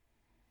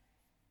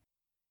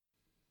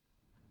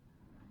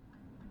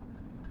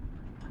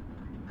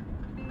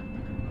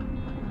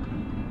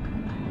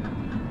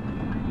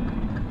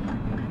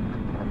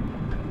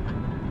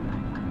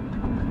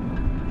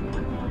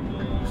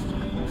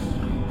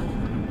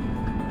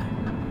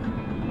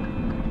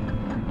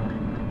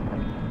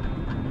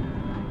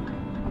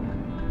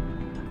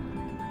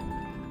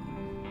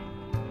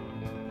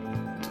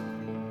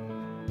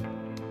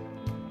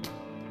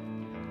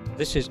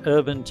This is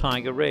Urban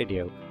Tiger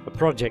Radio, a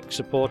project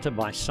supported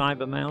by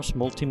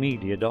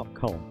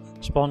CybermouseMultimedia.com,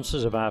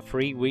 sponsors of our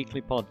free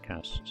weekly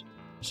podcasts.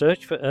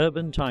 Search for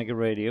Urban Tiger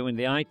Radio in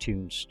the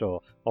iTunes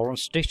Store or on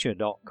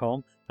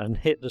Stitcher.com and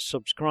hit the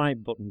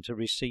subscribe button to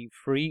receive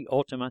free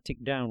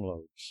automatic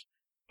downloads.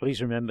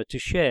 Please remember to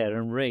share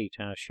and rate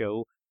our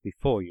show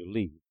before you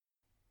leave.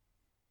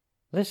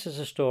 This is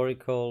a story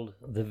called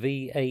The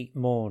V8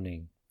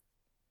 Morning.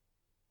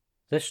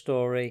 This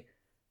story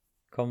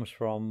comes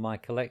from my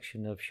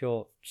collection of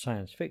short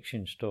science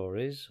fiction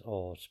stories,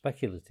 or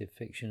speculative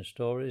fiction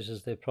stories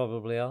as they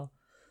probably are,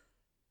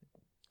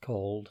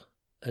 called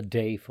A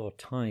Day for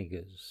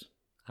Tigers,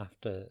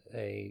 after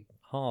a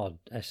hard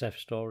SF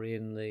story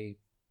in the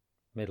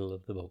middle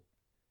of the book.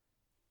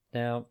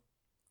 Now,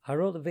 I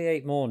wrote The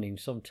V8 Morning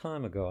some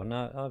time ago, and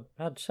I've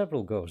had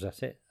several goes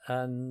at it,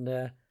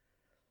 and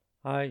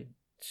I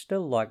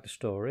still like the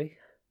story,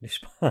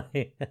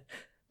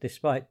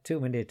 despite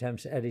too many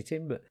attempts at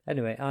editing. But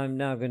anyway, I'm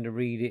now going to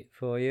read it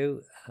for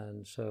you,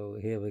 and so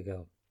here we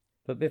go.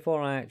 But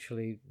before I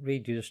actually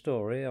read you the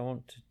story, I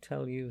want to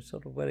tell you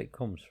sort of where it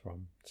comes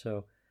from.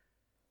 So,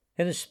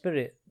 in the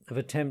spirit of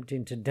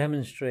attempting to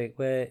demonstrate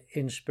where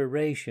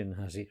inspiration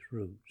has its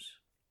roots,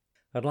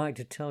 I'd like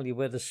to tell you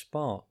where the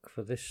spark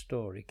for this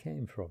story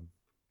came from.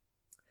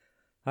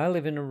 I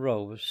live in a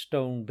row of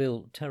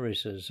stone-built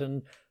terraces,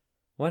 and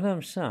when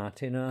I'm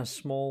sat in our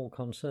small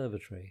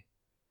conservatory,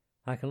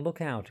 I can look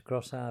out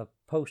across our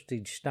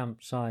postage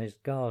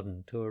stamp-sized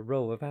garden to a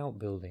row of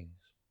outbuildings.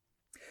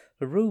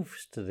 The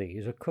roofs to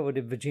these are covered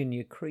in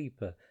Virginia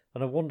creeper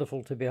and are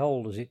wonderful to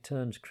behold as it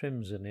turns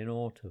crimson in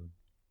autumn.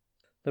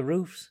 The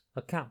roofs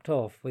are capped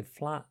off with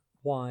flat,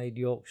 wide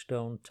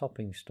Yorkstone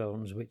topping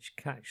stones which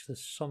catch the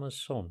summer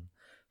sun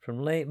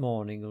from late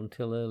morning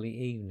until early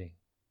evening.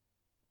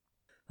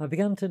 I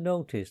began to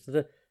notice that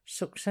a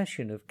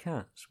succession of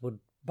cats would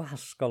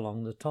bask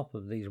along the top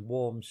of these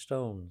warm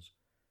stones,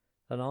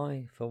 and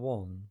I, for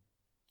one,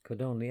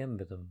 could only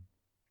envy them.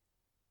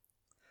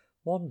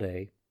 One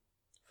day,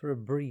 for a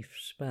brief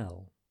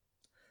spell,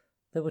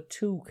 there were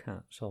 2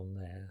 cats on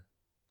there.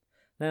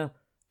 Now,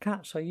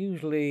 cats are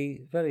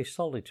usually very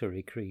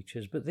solitary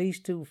creatures, but these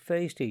 2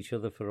 faced each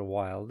other for a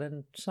while,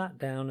 then sat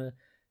down a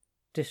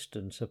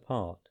distance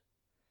apart,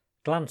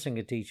 glancing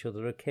at each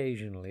other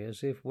occasionally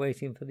as if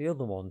waiting for the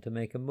other one to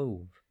make a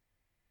move.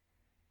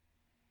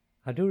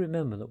 I do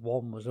remember that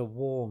one was a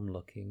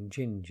warm-looking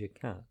ginger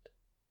cat.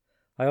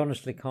 I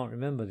honestly can't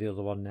remember the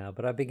other one now,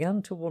 but I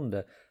began to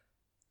wonder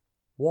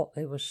what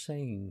they were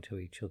saying to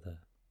each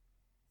other.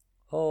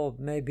 Or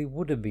maybe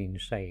would have been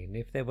saying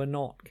if they were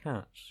not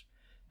cats,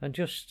 and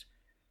just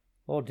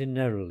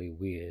ordinarily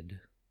weird,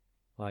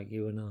 like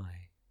you and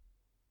I.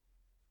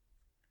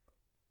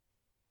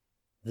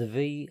 The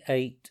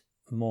V8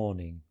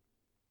 Morning.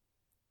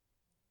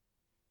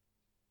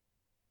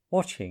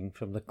 Watching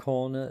from the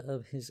corner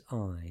of his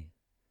eye,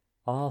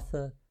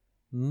 Arthur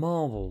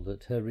marvelled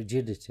at her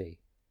rigidity.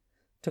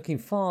 Took him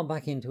far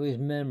back into his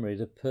memory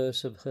the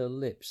purse of her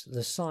lips,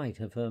 the sight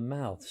of her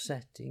mouth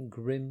set in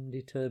grim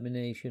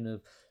determination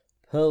of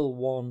pearl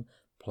 1,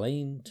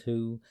 plain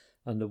 2,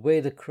 and the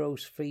way the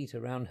crow's feet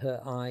around her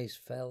eyes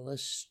fell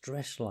as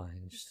stress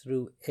lines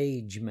through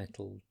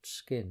age-metalled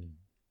skin.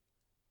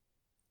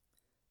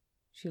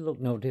 She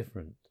looked no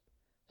different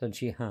than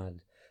she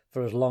had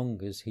for as long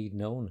as he'd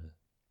known her.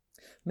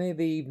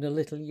 Maybe even a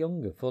little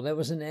younger, for there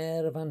was an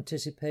air of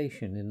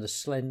anticipation in the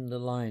slender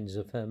lines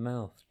of her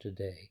mouth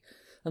today,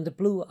 and the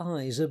blue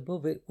eyes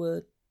above it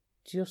were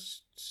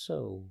just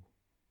so.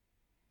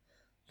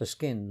 The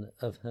skin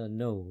of her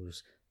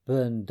nose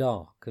burned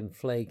dark and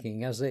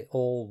flaking, as they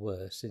all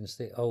were since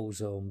the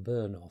ozone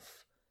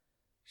burn-off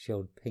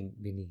showed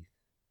pink beneath.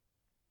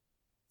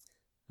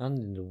 And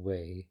in a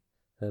way,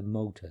 her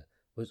motor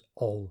was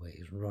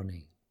always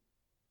running.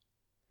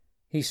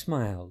 He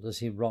smiled as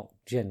he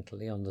rocked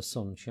gently on the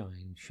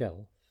sunshine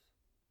shelf.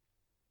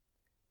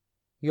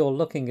 "You're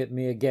looking at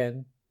me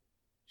again,"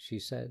 she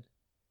said.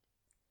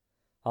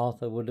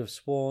 Arthur would have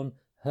sworn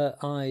her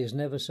eyes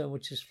never so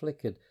much as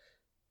flickered.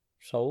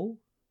 So?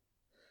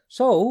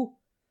 So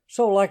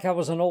like I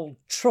was an old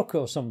truck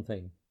or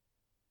something.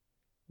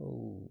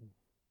 "Oh,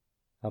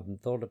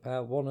 haven't thought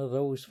about one of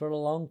those for a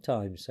long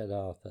time," said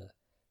Arthur.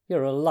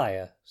 "You're a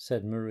liar,"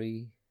 said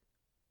Marie.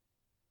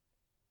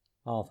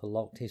 Arthur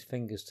locked his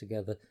fingers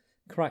together,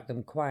 cracked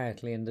them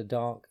quietly in the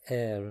dark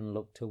air, and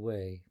looked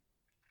away.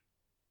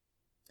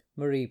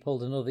 Marie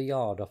pulled another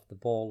yard off the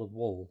ball of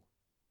wool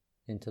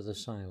into the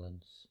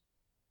silence.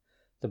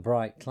 The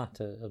bright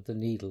clatter of the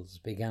needles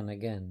began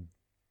again.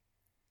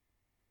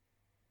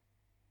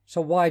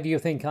 "So why do you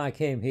think I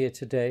came here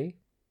today?"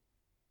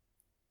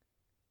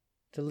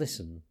 "To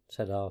listen,"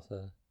 said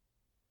Arthur,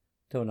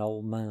 "to an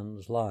old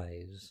man's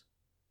lies,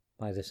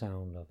 by the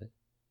sound of it."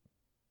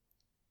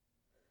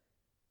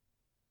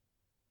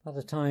 By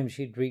the time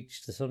she'd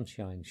reached the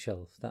sunshine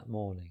shelf that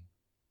morning,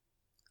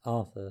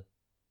 Arthur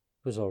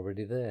was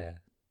already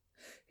there.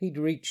 He'd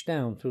reached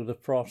down through the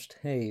frost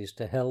haze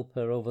to help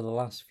her over the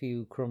last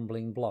few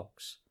crumbling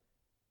blocks.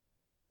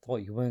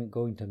 "Thought you weren't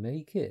going to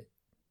make it."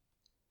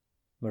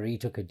 Marie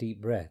took a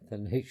deep breath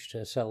and hitched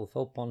herself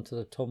up onto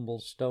the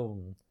tumbled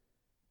stone.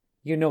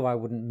 "You know I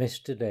wouldn't miss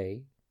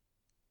today."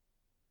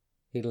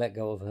 He let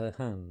go of her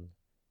hand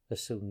as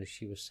soon as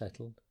she was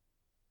settled.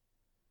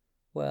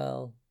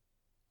 "Well,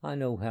 I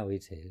know how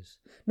it is."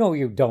 "No,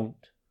 you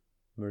don't,"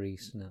 Marie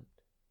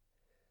snapped.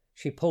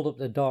 She pulled up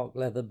the dark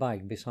leather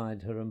bag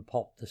beside her and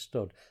popped the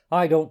stud.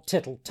 "I don't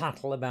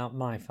tittle-tattle about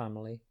my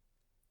family."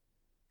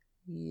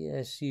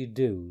 "Yes, you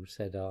do,"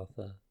 said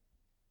Arthur.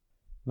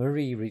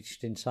 Marie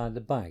reached inside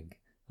the bag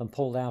and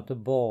pulled out a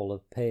ball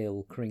of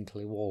pale,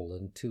 crinkly wool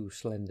and 2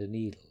 slender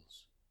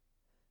needles.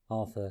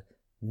 Arthur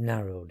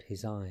narrowed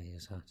his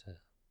eyes at her.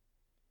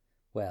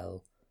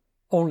 "Well,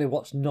 only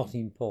what's not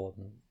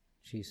important,"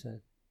 she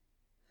said.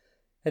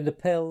 In the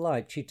pale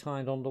light she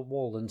tied on the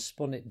wool and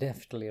spun it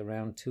deftly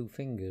around 2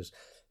 fingers.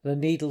 The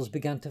needles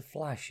began to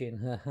flash in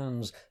her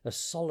hands, a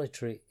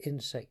solitary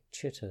insect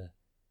chitter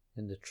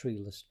in the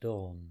treeless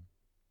dawn.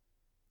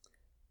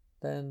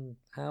 "Then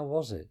how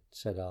was it?"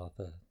 said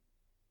Arthur.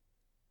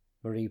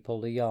 Marie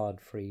pulled a yard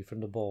free from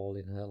the ball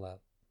in her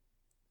lap.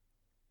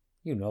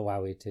 "You know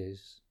how it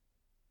is,"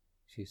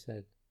 she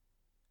said.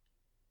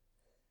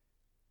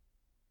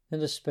 In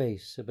the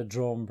space of a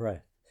drawn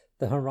breath,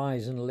 the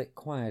horizon lit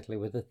quietly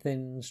with a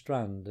thin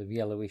strand of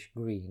yellowish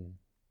green.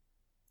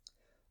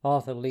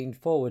 Arthur leaned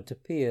forward to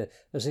peer,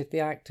 as if the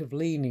act of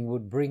leaning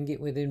would bring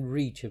it within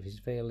reach of his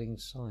failing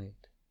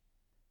sight.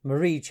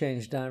 Marie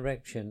changed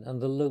direction,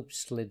 and the loop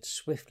slid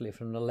swiftly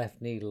from the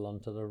left needle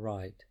onto the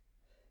right.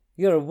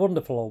 "You're a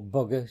wonderful old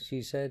bugger,"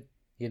 she said.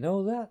 "You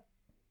know that?"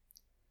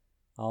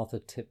 Arthur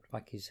tipped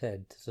back his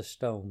head to the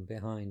stone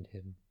behind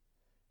him,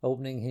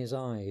 opening his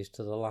eyes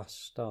to the last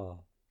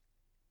star.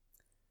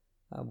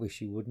 "I wish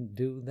you wouldn't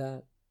do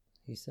that,"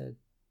 he said.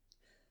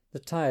 The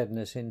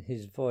tiredness in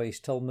his voice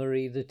told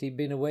Marie that he'd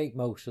been awake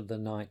most of the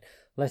night,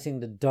 letting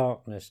the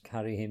darkness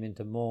carry him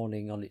into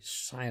morning on its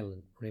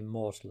silent,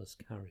 remorseless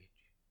carriage.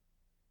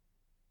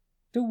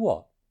 "Do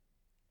what?"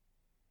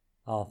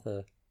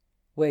 Arthur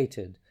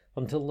waited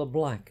until the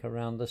black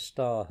around the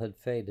star had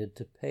faded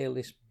to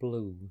palest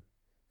blue.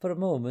 For a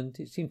moment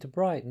it seemed to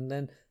brighten,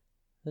 then,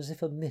 as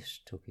if a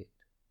mist took it,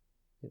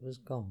 it was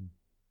gone.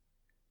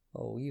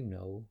 "Oh, you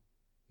know,"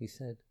 he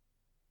said.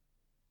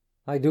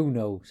 "I do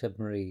know," said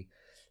Marie,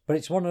 "but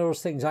it's one of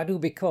those things I do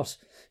because—"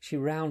 She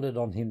rounded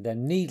on him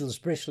then, needles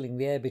bristling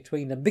the air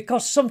between them.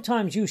 "Because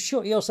sometimes you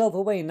shut yourself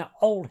away in that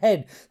old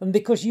head, and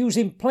because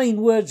using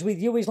plain words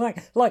with you is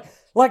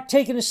like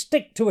taking a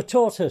stick to a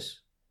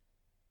tortoise."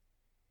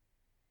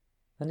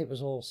 And it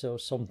was also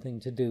something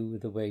to do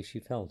with the way she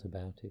felt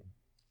about him,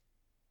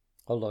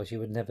 although she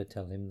would never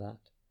tell him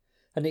that.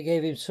 And it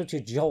gave him such a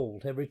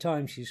jolt every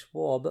time she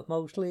swore, but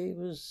mostly it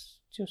was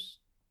just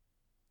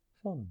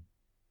fun.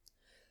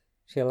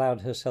 She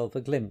allowed herself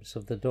a glimpse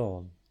of the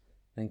dawn,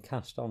 then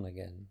cast on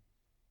again.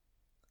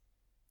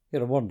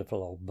 "You're a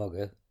wonderful old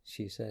bugger,"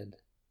 she said.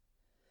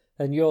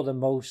 "And you're the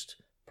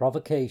most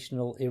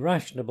provocational,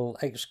 irrational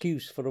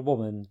excuse for a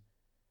woman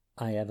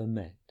I ever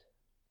met."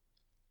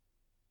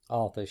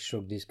 Arthur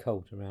shrugged his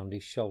coat around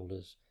his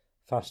shoulders,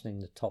 fastening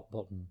the top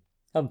button.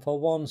 "And for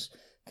once,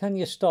 can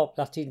you stop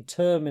that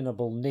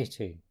interminable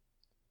knitting?"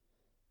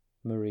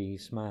 Marie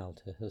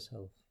smiled to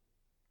herself.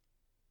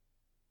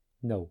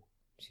 "No,"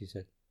 she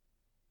said.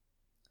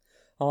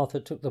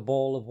 Arthur took the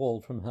ball of wool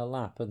from her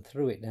lap and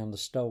threw it down the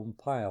stone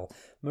pile.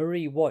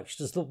 Marie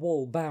watched as the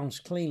wool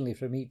bounced cleanly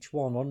from each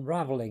one,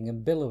 unravelling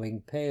and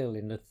billowing pale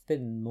in the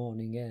thin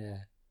morning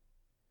air.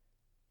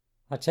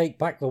 "I take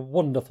back the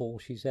wonderful,"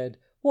 she said.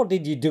 "What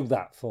did you do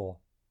that for?"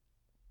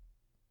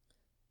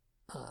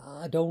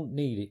 "I don't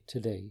need it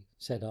today,"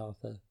 said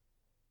Arthur.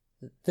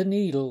 "The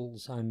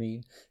needles, I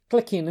mean,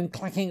 clicking and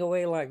clacking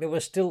away like there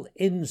were still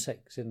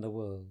insects in the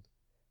world,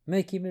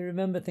 making me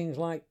remember things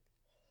like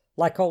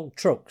old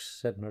trucks,"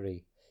 said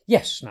Marie.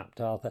 "Yes," snapped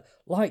Arthur,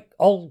 "like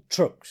old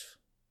trucks."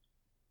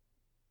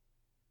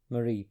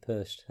 Marie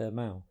pursed her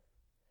mouth.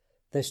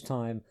 This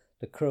time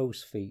the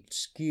crow's feet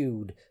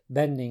skewed,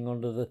 bending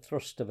under the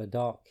thrust of a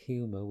dark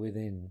humour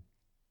within.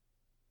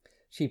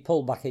 She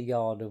pulled back a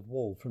yard of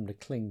wool from the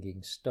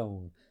clinging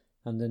stone,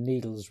 and the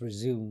needles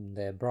resumed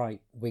their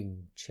bright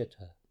winged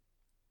chitter.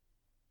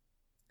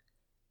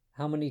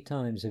 "How many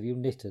times have you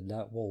knitted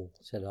that wool?"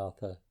 said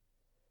Arthur.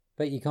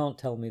 "Bet you can't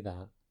tell me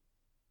that."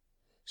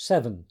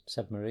 "7,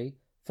 said Marie.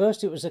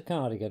 "First it was a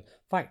cardigan,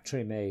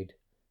 factory made."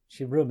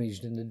 She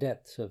rummaged in the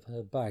depths of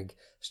her bag.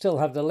 "Still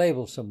have the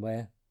label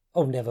somewhere.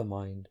 Oh, never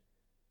mind."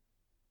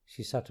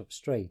 She sat up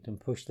straight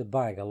and pushed the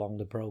bag along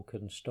the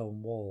broken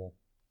stone wall.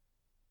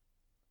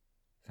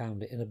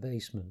 Found it in a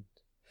basement,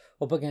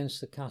 up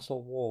against the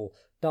castle wall.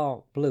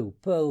 Dark blue,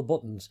 pearl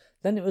buttons.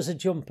 Then it was a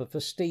jumper for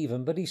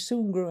Stephen, but he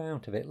soon grew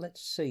out of it.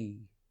 Let's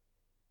see.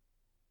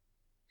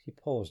 She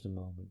paused a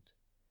moment,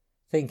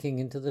 thinking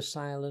into the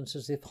silence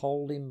as if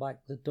holding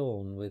back the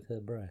dawn with her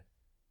breath.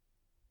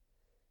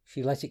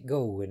 She let it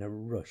go in a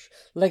rush.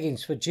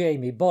 Leggings for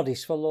Jamie,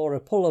 bodice for Laura,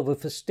 pullover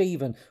for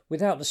Stephen.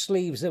 Without the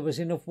sleeves there was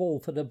enough wool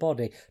for the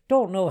body.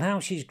 Don't know how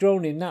she's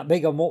grown in that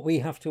big on what we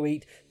have to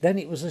eat. Then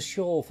it was a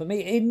shawl for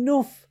me.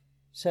 Enough!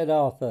 said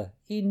Arthur.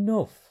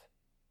 Enough.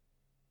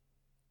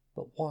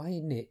 But why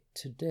knit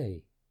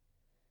today?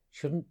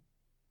 Shouldn't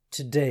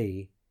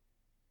today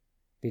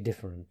be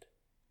different?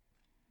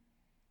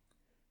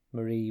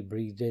 Marie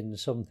breathed in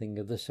something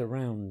of the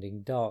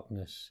surrounding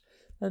darkness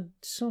and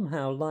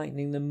somehow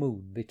lightening the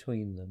mood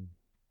between them.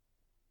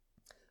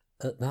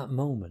 At that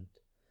moment,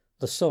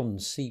 the sun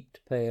seeped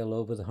pale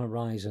over the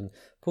horizon,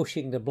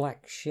 pushing the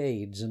black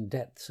shades and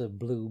depths of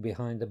blue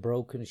behind the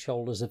broken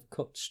shoulders of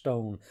cut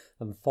stone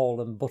and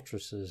fallen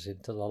buttresses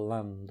into the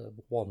land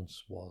that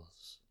once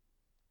was.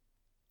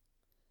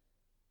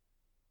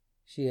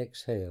 She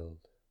exhaled,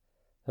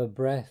 her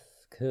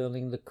breath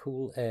curling the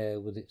cool air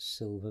with its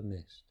silver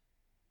mist.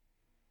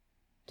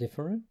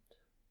 Different?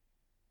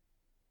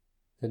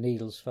 The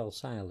needles fell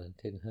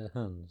silent in her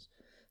hands,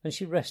 and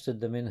she rested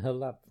them in her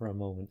lap for a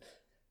moment.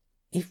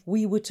 If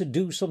we were to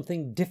do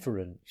something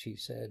different, she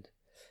said,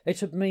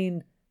 it would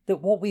mean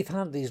that what we've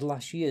had these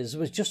last years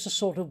was just a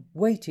sort of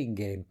waiting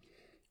game,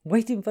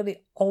 waiting for the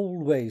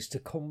old ways to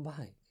come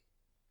back.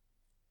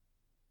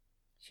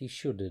 She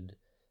shuddered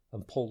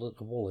and pulled at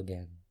the wool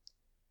again,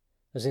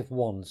 as if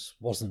once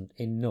wasn't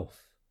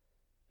enough.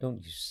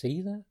 Don't you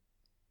see that?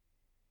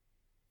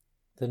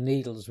 The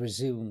needles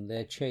resumed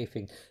their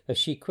chafing as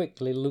she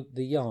quickly looped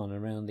the yarn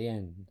around the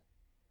end.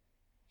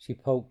 She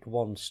poked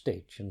one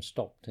stitch and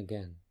stopped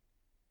again.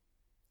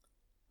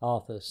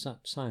 Arthur sat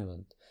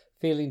silent,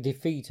 feeling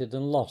defeated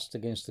and lost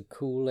against the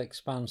cool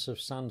expanse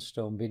of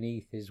sandstone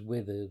beneath his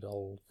withered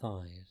old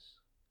thighs.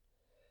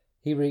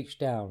 He reached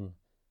down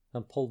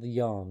and pulled the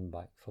yarn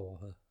back for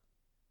her.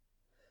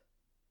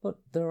 But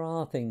there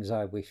are things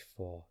I wish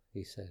for,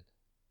 he said.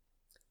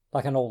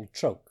 Like an old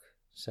truck,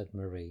 said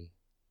Marie.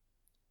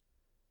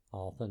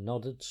 Arthur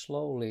nodded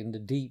slowly in the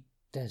deep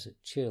desert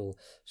chill,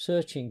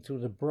 searching through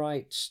the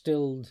bright,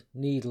 stilled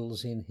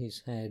needles in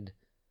his head,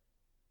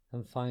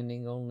 and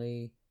finding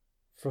only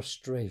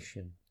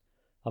frustration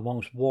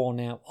amongst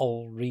worn-out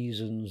old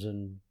reasons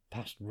and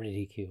past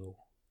ridicule.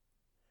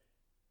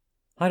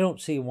 I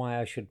don't see why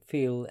I should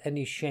feel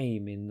any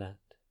shame in that,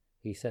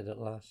 he said at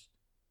last.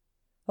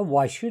 And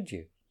why should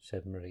you?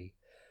 Said Marie.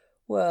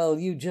 Well,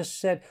 you just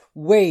said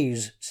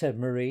ways, said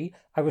Marie.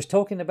 I was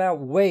talking about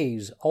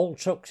ways. Old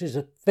trucks is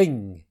a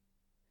thing.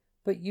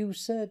 But you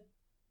said...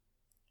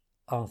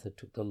 Arthur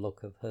took the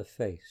look of her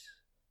face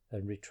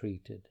and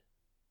retreated.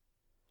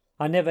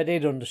 I never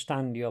did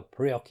understand your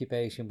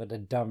preoccupation with the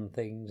damn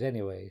things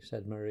anyway,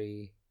 said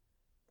Marie.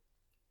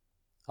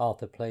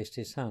 Arthur placed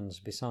his hands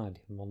beside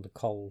him on the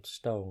cold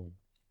stone.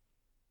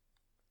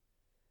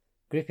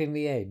 Gripping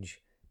the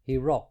edge, he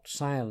rocked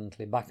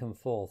silently back and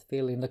forth,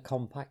 feeling the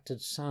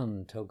compacted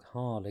sand tug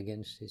hard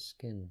against his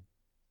skin.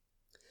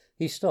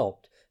 He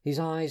stopped, his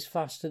eyes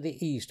fast to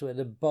the east where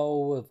the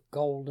bow of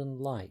golden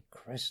light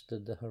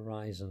crested the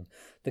horizon.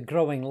 The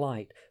growing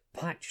light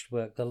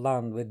patchworked the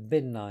land with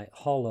midnight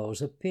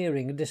hollows,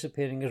 appearing and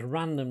disappearing as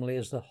randomly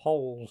as the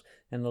holes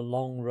in the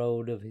long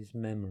road of his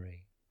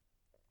memory.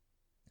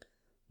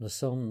 The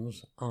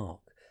sun's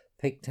arc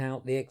picked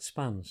out the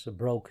expanse of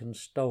broken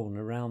stone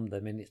around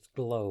them in its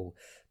glow.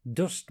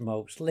 Dust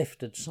motes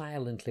lifted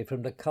silently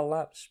from the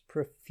collapsed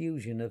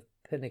profusion of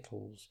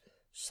pinnacles,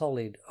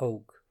 solid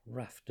oak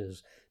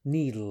rafters,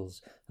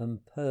 needles and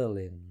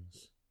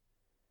purlins.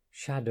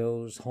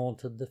 Shadows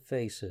haunted the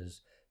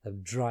faces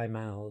of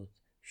dry-mouthed,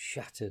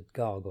 shattered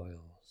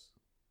gargoyles.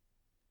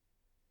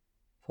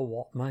 For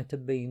what might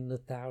have been the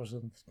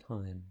 1000th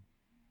time,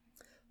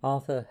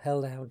 Arthur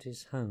held out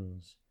his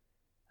hands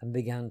and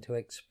began to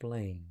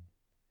explain.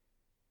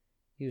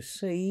 You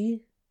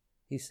see,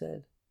 he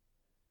said.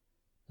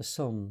 The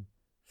sun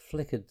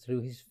flickered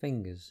through his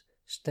fingers,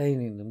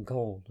 staining them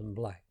gold and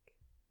black.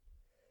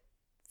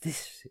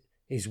 This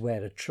is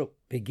where a truck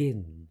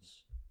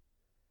begins.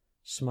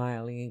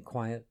 Smiling in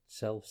quiet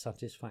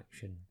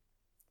self-satisfaction,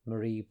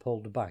 Marie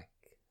pulled back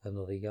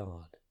another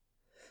yard.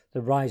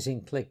 The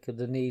rising click of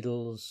the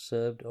needles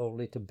served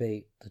only to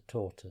bait the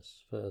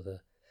tortoise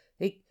further.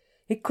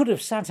 It could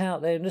have sat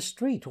out there in the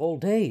street all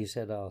day,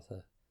 said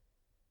Arthur.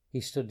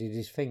 He studied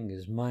his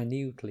fingers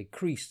minutely,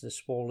 creased the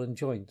swollen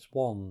joints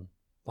one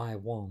by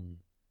one.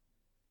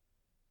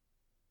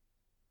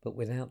 But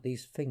without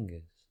these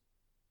fingers,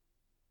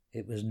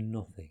 it was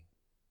nothing.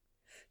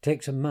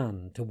 Takes a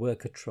man to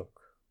work a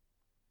truck.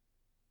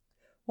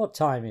 What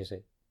time is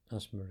it?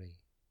 Asked Marie.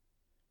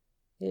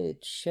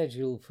 It's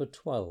scheduled for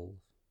 12.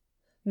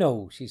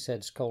 No, she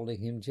said,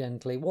 scolding him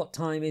gently. What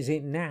time is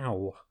it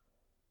now?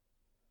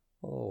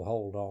 Oh,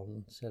 hold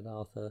on, said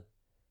Arthur.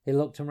 He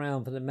looked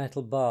around for the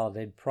metal bar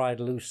they'd pried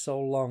loose so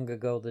long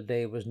ago the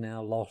day was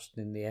now lost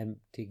in the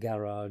empty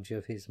garage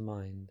of his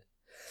mind.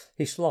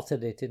 He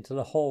slotted it into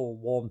the hole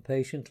worn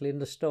patiently in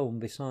the stone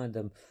beside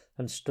them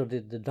and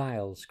studied the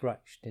dial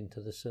scratched into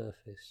the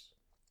surface.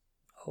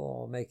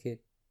 Oh, make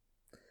it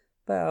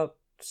about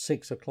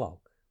 6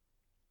 o'clock.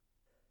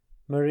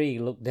 Marie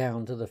looked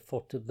down to the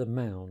foot of the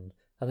mound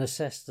and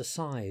assessed the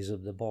size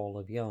of the ball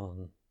of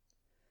yarn.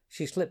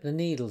 She slipped the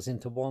needles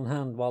into one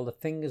hand while the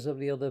fingers of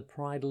the other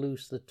pried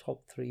loose the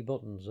top 3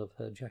 buttons of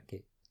her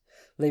jacket,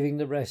 leaving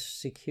the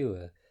rest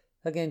secure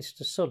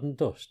against a sudden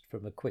dust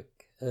from a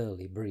quick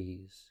early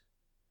breeze.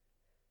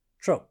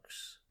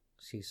 "Trucks,"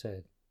 she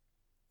said.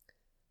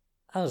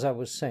 "As I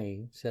was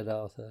saying," said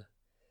Arthur.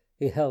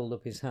 He held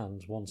up his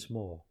hands once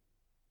more.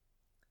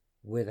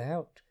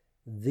 "Without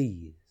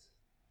these."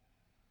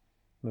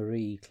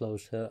 Marie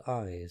closed her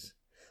eyes.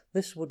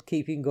 This would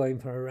keep him going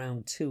for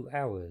around 2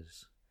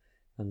 hours,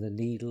 and the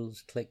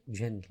needles clicked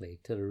gently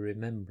to the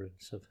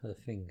remembrance of her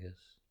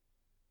fingers.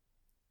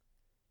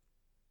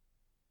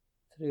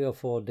 3 or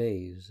 4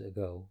 days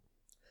ago,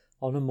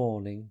 on a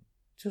morning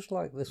just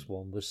like this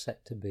one was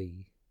set to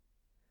be,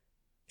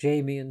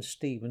 Jamie and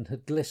Stephen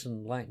had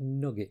glistened like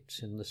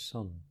nuggets in the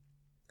sun.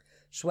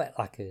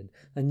 Sweat-lacquered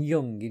and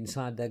young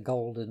inside their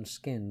golden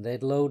skin,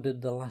 they'd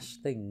loaded the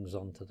last things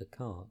onto the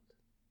cart.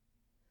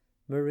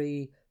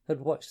 Marie had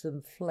watched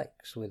them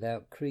flex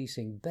without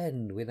creasing,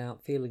 bend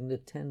without feeling the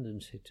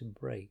tendency to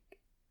break.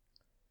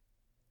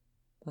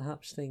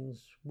 Perhaps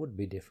things would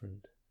be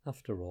different,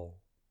 after all.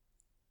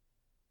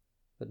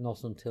 But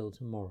not until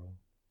tomorrow.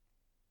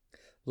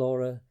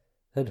 Laura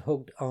had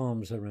hugged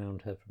arms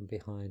around her from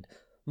behind.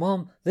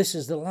 "Mom, this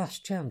is the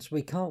last chance.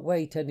 We can't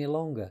wait any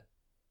longer."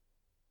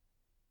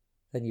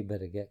 "Then you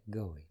better get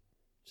going,"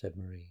 said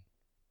Marie.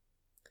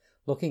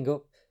 Looking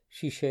up,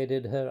 she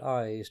shaded her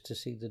eyes to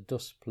see the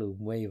dust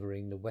plume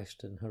wavering the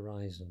western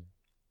horizon.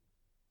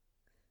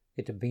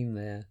 It had been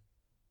there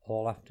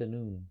all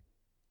afternoon.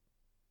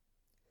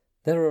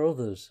 "There are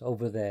others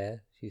over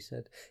there," she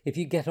said. "If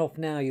you get off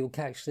now, you'll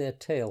catch their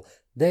tail.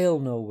 They'll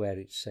know where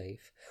it's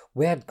safe.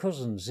 We had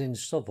cousins in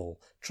Southall.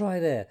 Try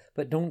there,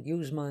 but don't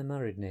use my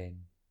married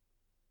name.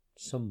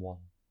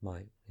 Someone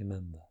might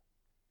remember."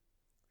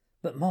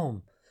 "But,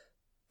 Mom—"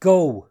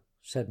 "Go,"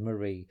 said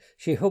Marie.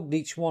 She hugged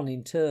each one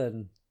in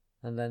turn,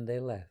 and then they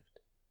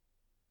left.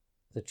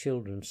 The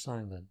children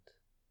silent,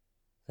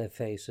 their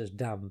faces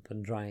damp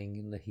and drying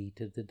in the heat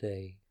of the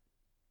day.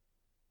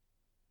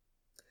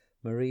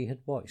 Marie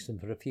had watched them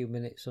for a few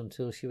minutes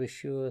until she was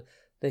sure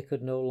they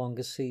could no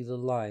longer see the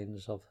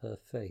lines of her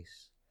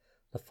face,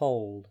 the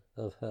fold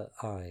of her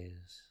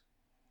eyes,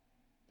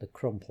 the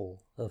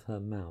crumple of her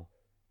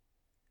mouth,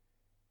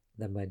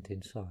 then went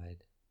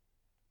inside.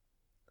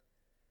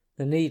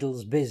 The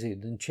needles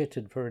busied and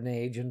chittered for an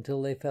age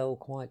until they fell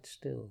quite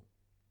still.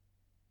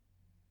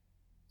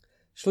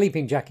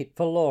 "Sleeping jacket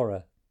for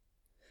Laura."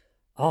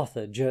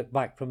 Arthur jerked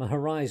back from a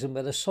horizon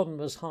where the sun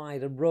was high,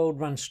 the road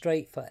ran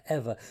straight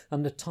forever,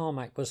 and the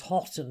tarmac was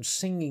hot and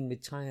singing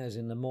with tyres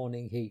in the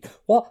morning heat.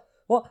 What?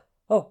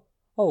 Oh,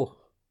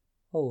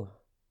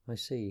 I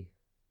see."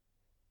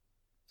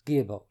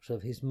 The gearbox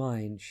of his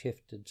mind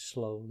shifted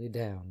slowly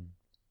down.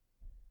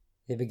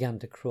 He began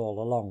to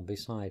crawl along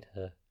beside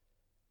her,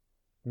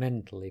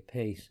 mentally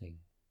pacing,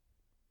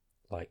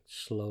 like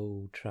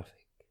slow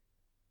traffic.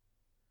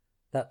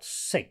 "That's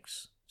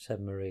 6,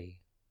 said Marie.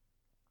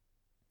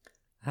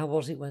 "How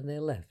was it when they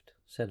left?"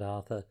 said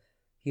Arthur.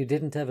 "You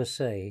didn't ever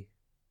say."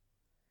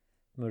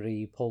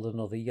 Marie pulled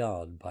another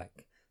yard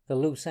back. The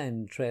loose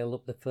end trailed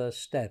up the first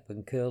step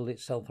and curled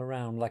itself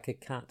around like a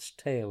cat's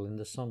tail in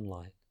the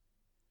sunlight.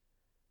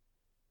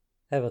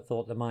 "Ever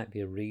thought there might be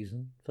a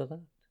reason for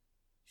that?"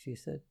 she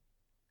said.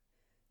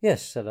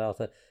 "Yes," said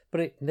Arthur,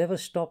 "but it never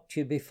stopped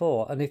you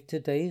before, and if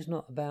today's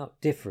not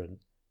about different,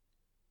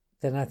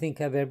 then I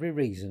think I've every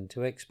reason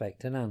to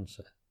expect an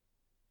answer.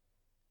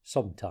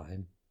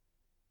 Sometime."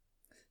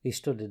 He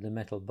studied the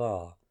metal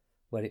bar,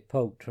 where it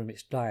poked from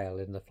its dial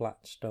in the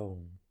flat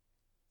stone.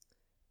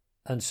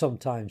 "And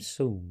sometime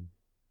soon."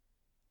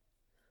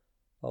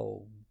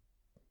 "Oh,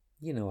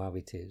 you know how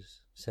it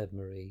is," said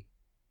Marie.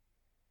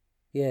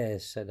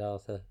 "Yes," said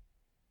Arthur,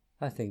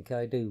 "I think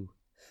I do."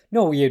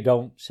 "No, you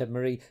don't," said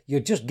Marie.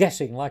 "You're just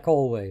guessing like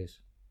always."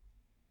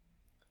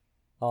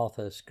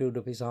 Arthur screwed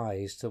up his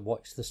eyes to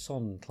watch the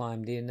sun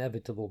climb the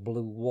inevitable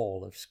blue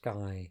wall of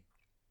sky.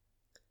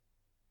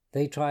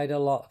 "They tried a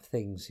lot of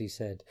things," he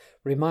said.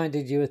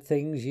 "Reminded you of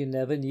things you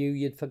never knew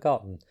you'd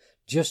forgotten,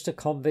 just to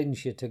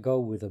convince you to go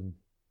with them."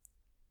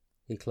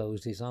 He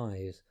closed his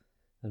eyes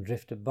and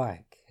drifted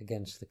back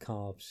against the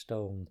carved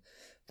stone.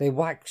 "They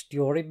waxed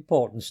your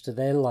importance to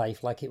their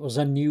life like it was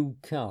a new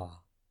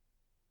car."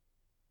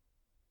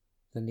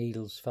 The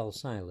needles fell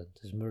silent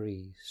as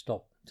Marie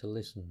stopped to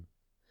listen.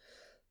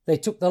 "They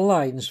took the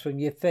lines from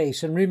your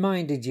face and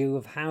reminded you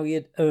of how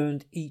you'd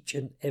earned each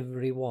and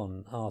every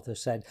one," Arthur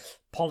said.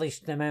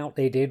 "Polished them out,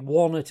 they did,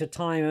 one at a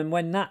time, and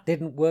when that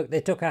didn't work,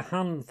 they took a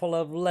handful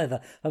of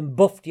leather and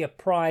buffed your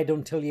pride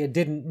until you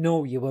didn't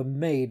know you were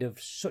made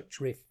of such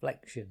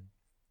reflection."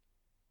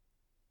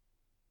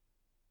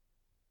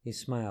 He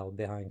smiled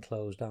behind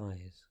closed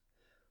eyes,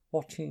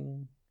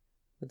 watching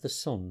with the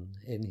sun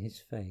in his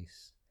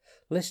face,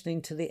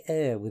 listening to the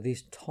air with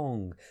his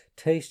tongue,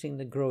 tasting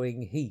the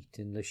growing heat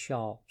in the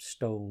sharp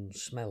stone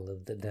smell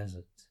of the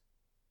desert.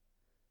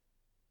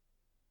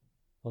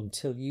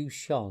 "Until you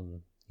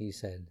shone," he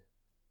said,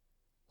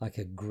 "like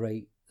a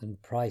great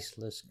and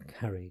priceless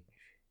carriage."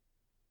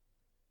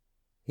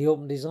 He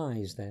opened his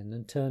eyes then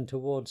and turned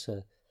towards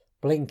her,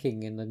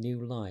 blinking in the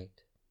new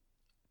light.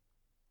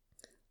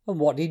 "And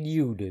what did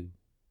you do?"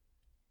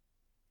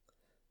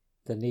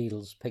 The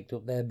needles picked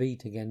up their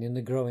beat again in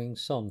the growing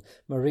sun.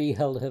 Marie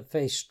held her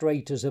face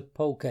straight as a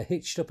poker,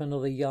 hitched up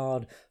another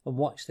yard, and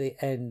watched the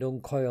end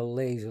uncoil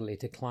lazily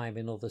to climb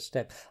another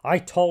step. "I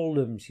told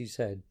them," she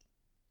said,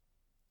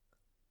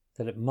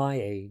 "that at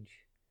my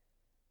age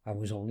I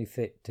was only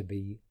fit to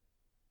be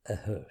a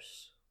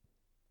hearse."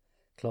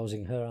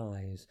 Closing her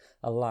eyes,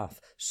 a laugh,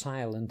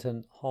 silent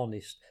and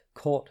honest,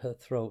 caught her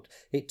throat.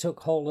 It took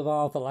hold of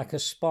Arthur like a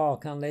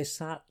spark, and they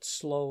sat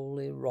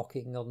slowly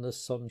rocking on the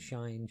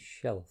sunshine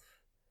shelf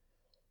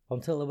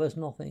until there was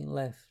nothing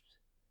left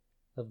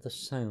of the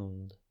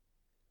sound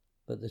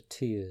but the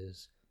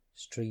tears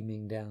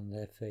streaming down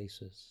their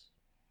faces.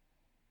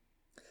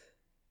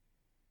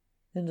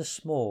 In the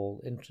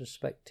small,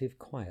 introspective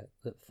quiet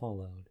that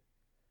followed,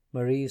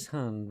 Marie's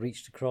hand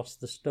reached across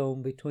the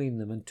stone between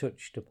them and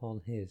touched upon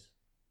his.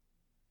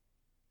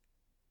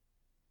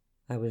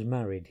 "I was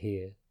married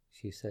here,"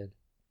 she said,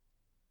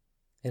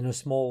 "in a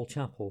small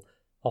chapel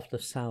off the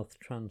south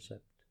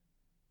transept."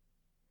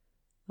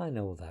 "I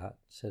know that,"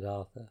 said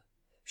Arthur.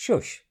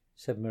 "Shush,"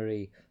 said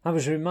Marie. "I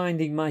was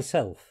reminding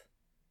myself."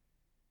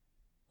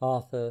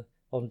 Arthur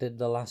undid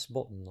the last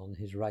button on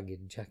his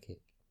ragged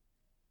jacket.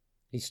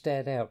 He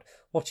stared out,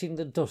 watching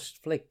the dust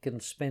flick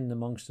and spin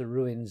amongst the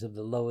ruins of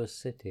the lower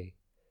city,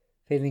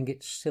 feeling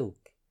its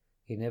silk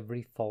in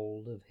every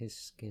fold of his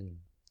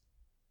skin.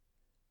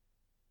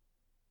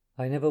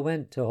 "I never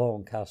went to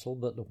Horncastle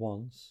but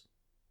once."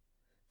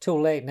 "Too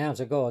late now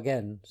to go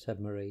again," said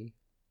Marie.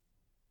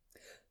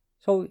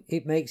 "So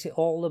it makes it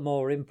all the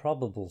more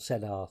improbable,"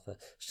 said Arthur,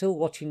 still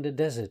watching the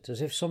desert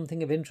as if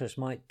something of interest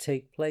might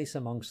take place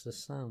amongst the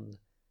sand,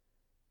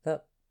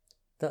 that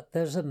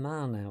there's a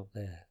man out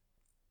there."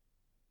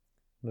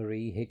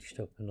 Marie hitched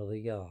up another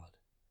yard.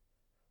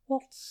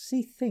 "What's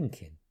he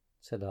thinking?"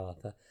 said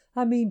Arthur.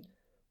 "I mean,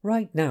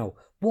 right now,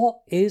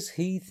 what is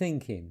he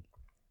thinking?"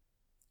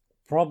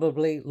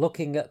 "Probably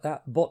looking at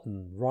that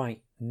button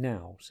right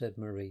now," said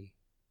Marie.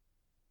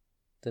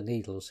 The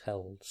needles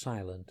held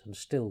silent and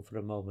still for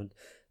a moment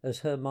as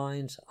her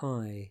mind's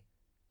eye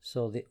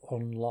saw the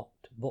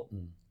unlocked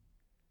button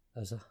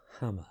as a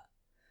hammer,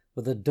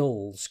 with a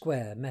dull,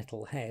 square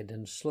metal head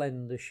and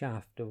slender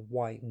shaft of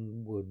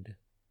whitened wood.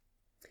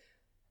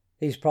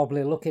 "He's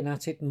probably looking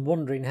at it and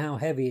wondering how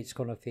heavy it's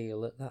going to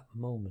feel at that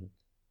moment."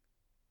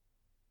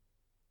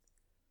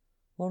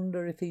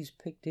 "Wonder if he's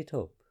picked it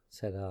up,"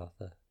 said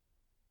Arthur.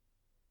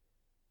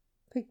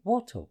 "Picked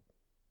what up?"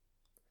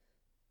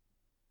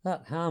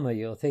 "That hammer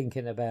you're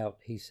thinking about,"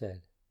 he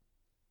said.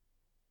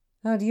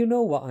 "How do you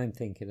know what I'm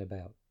thinking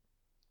about?"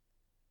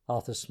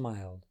 Arthur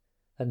smiled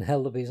and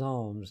held up his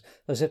arms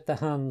as if the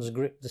hands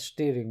gripped the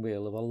steering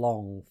wheel of a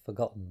long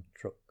forgotten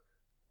truck.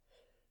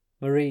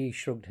 Marie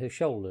shrugged her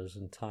shoulders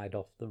and tied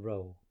off the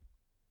row.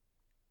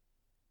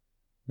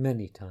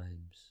 "Many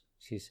times,"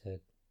 she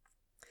said.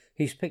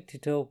 "He's picked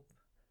it up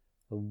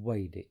and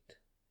weighed it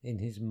in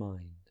his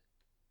mind.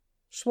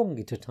 Swung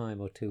it a time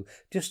or two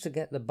just to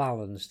get the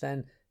balance,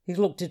 then he's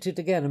looked at it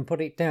again and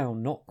put it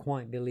down, not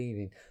quite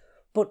believing."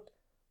 "But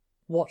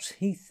what's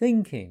he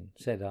thinking?"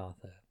 said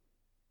Arthur.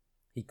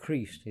 He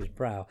creased his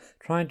brow,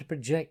 trying to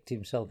project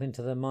himself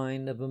into the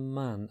mind of a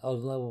man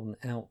alone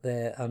out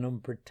there and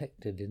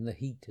unprotected in the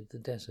heat of the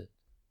desert.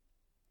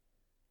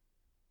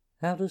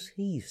 "How does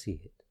he see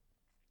it?"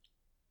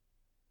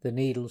 The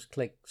needles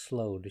clicked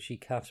slowed as she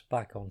cast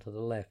back onto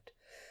the left.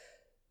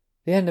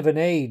 "The end of an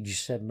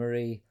age," said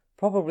Marie.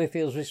 "Probably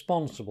feels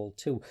responsible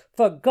too."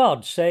 "For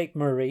God's sake,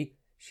 Marie!"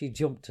 She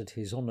jumped at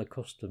his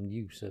unaccustomed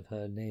use of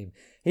her name.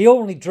 "He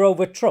only drove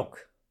a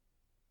truck."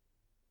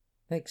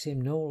 "Makes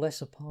him no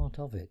less a part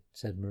of it,"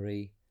 said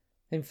Marie.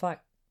 "In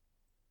fact,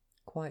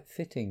 quite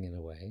fitting in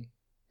a way."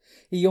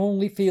 "He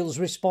only feels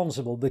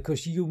responsible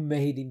because you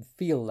made him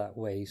feel that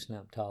way,"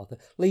 snapped Arthur.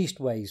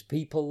 "Leastways,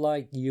 people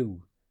like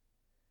you."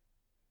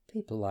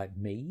 "People like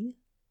me?"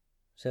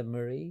 said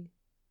Marie.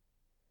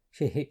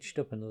 She hitched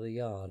up another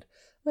yard.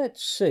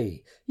 "Let's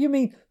see. You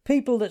mean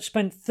people that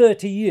spent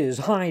 30 years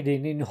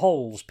hiding in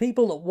holes,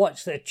 people that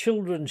watched their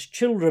children's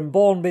children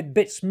born with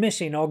bits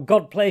missing or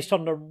God placed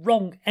on the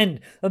wrong end,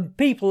 and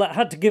people that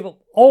had to give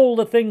up all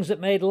the things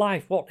that made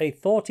life what they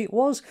thought it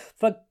was?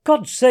 For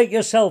God's sake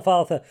yourself,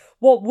 Arthur,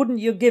 what wouldn't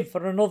you give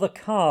for another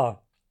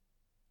car?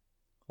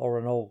 Or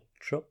an old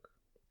truck?"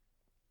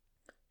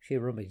 She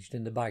rummaged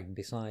in the bag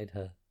beside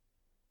her.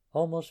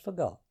 "Almost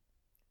forgot.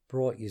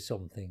 Brought you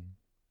something."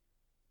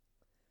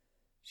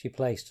 She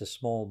placed a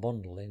small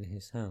bundle in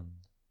his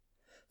hand.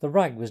 The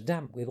rag was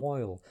damp with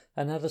oil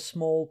and had a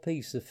small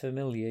piece of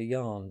familiar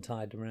yarn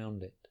tied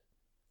around it.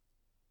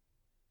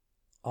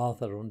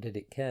 Arthur undid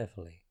it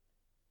carefully.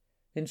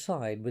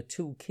 Inside were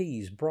 2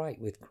 keys bright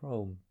with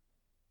chrome.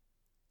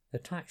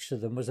 Attached to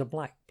them was a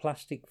black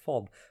plastic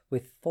fob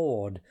with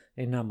Ford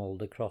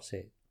enamelled across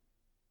it.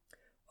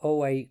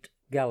 "08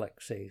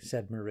 Galaxy,"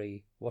 said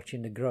Marie,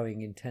 watching the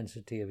growing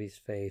intensity of his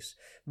face.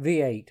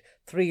 "V8,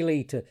 3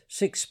 litre,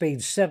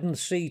 6-speed,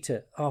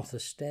 7-seater." Arthur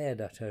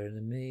stared at her in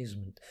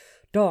amazement.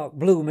 "Dark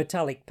blue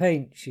metallic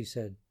paint," she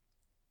said.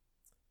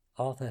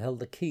 Arthur held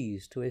the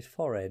keys to his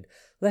forehead,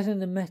 letting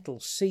the metal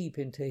seep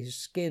into his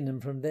skin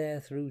and from there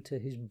through to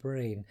his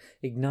brain,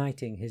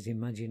 igniting his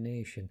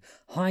imagination.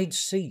 "Hide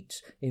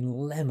seats in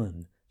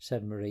lemon,"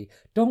 said Marie.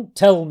 "Don't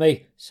tell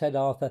me," said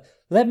Arthur.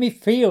 "Let me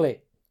feel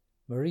it."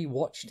 Marie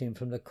watched him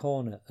from the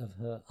corner of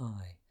her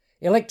eye.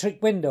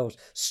 "Electric windows."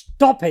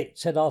 "Stop it,"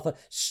 said Arthur.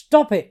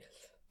 "Stop it."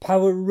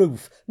 "Power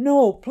roof."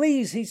 "No,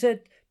 please," he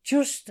said.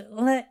 "Just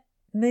let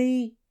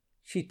me."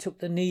 She took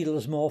the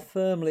needles more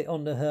firmly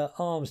under her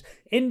arms.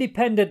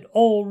 "Independent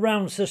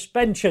all-round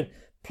suspension."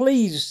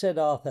 "Please," said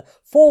Arthur.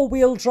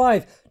 "Four-wheel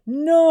drive."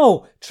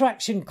 "No."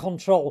 "Traction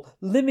control.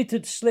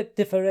 Limited slip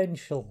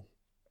differential."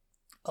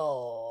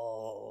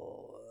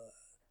 "Oh,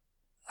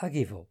 I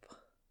give up,"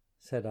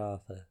 said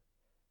Arthur,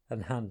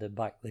 and handed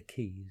back the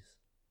keys.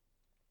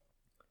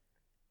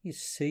 "You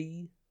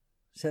see,"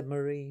 said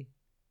Marie,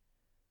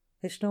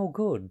 "it's no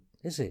good,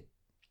 is it?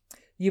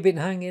 You've been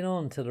hanging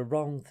on to the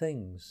wrong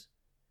things.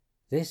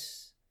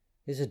 This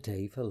is a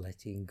day for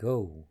letting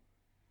go."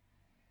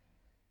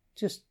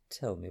 "Just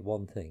tell me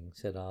one thing,"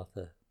 said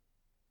Arthur.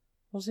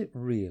 "Was it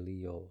really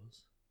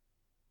yours?"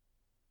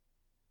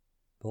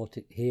 "Bought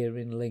it here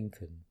in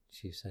Lincoln,"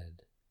 she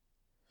said.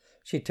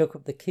 She took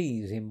up the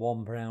keys in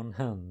one brown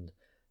hand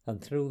and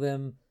threw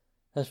them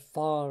as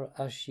far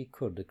as she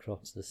could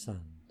across the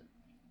sand.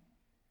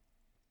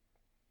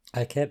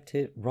 "I kept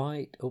it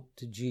right up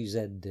to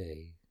GZ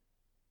Day.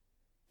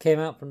 Came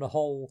out from the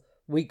hole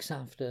weeks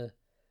after,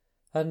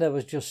 and there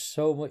was just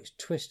so much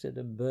twisted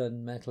and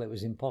burned metal it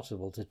was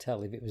impossible to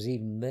tell if it was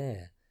even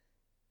there.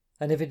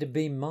 And if it had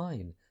been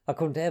mine, I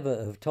couldn't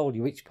ever have told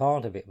you which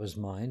part of it was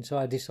mine, so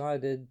I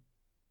decided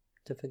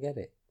to forget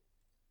it."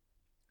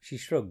 She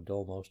shrugged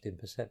almost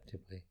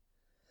imperceptibly,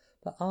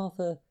 but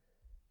Arthur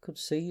could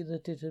see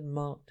that it had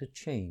marked a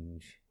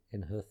change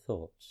in her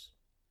thoughts.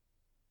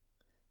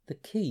 "The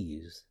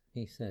keys,"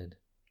 he said.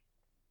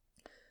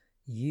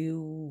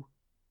 "You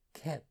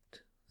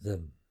kept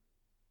them."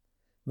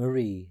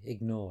 Marie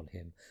ignored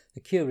him, a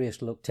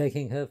curious look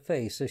taking her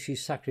face as she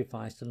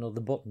sacrificed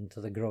another button to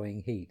the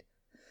growing heat.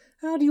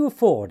 "How do you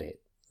afford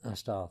it?"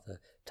 asked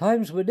Arthur.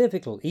 "Times were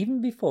difficult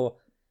even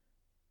before—"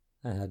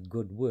 "I had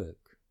good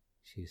work,"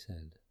 she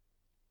said.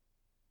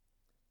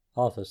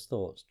 Arthur's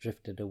thoughts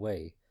drifted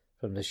away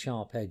from the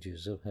sharp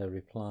edges of her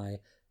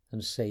reply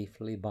and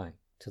safely back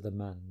to the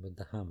man with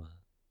the hammer.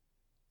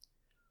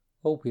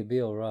 "Hope you'll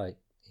be all right,"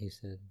 he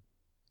said.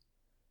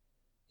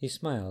 He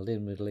smiled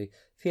inwardly,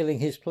 feeling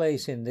his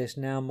place in this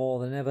now more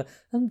than ever,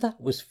 and that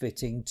was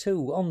fitting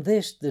too, on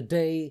this, the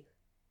day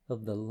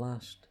of the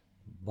last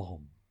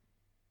bomb.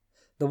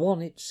 The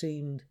one, it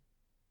seemed,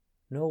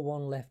 no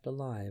one left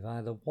alive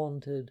either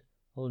wanted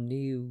or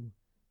knew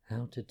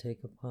how to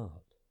take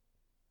apart.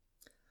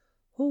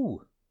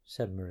 "Who?"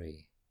 said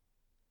Marie.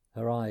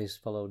 Her eyes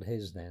followed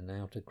his then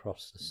out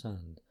across the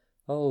sand.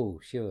 "Oh,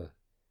 sure,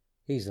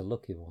 he's the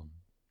lucky one."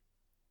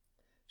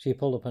 She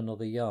pulled up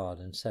another yard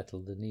and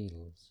settled the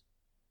needles.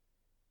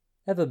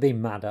 "Ever been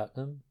mad at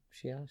them?"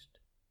 she asked.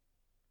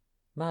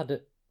 "Mad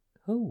at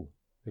who?"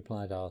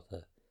 replied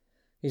Arthur.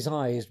 His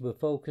eyes were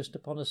focused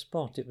upon a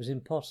spot it was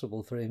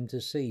impossible for him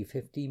to see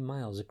 15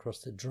 miles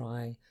across the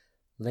dry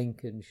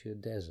Lincolnshire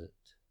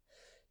desert.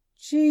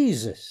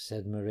 "Jesus,"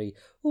 said Marie,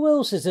 "who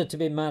else is there to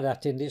be mad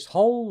at in this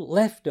whole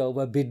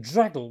leftover,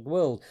 bedraggled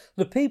world?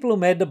 The people who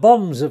made the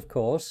bombs, of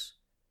course."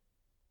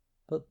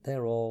 "But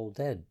they're all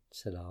dead,"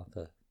 said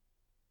Arthur.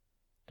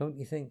 "Don't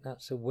you think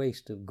that's a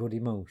waste of good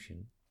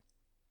emotion?"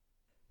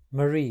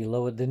 Marie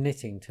lowered the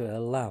knitting to her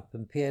lap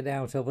and peered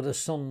out over the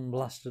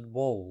sun-blasted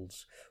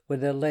wolds,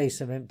 with their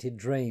lace of empty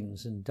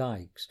drains and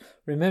dikes,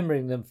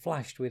 remembering them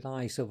flashed with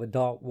ice over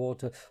dark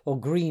water, or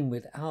green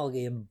with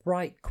algae, and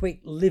bright,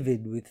 quick,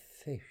 livid with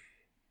fish.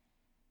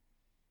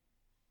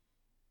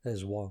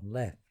 "There's one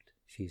left,"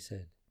 she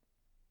said.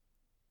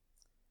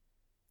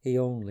 "He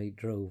only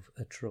drove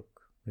a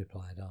truck,"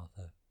 replied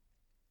Arthur.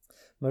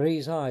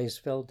 Marie's eyes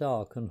fell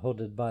dark and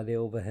hooded by the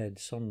overhead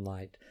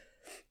sunlight.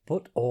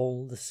 "But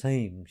all the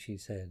same," she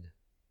said,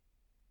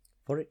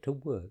 "for it to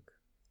work,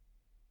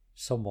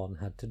 someone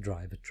had to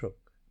drive a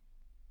truck."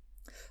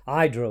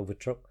 "I drove a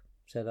truck,"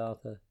 said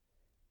Arthur.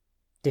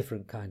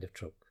 "Different kind of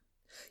truck."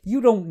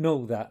 "You don't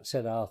know that,"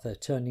 said Arthur,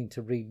 turning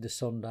to read the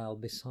sundial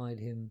beside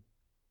him.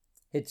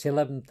 "It's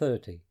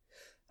 11:30,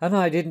 and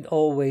I didn't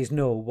always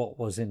know what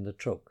was in the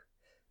truck."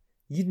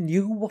 "You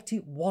knew what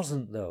it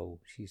wasn't,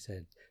 though," she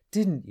said,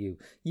 "didn't you?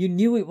 You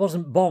knew it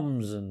wasn't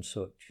bombs and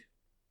such."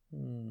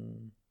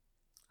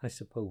 I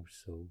suppose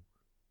so."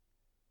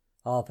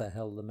 Arthur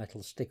held the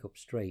metal stick up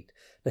straight,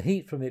 the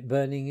heat from it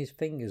burning his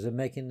fingers and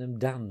making them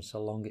dance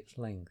along its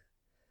length.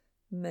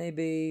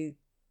 "Maybe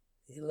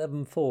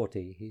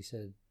 11:40, he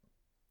said.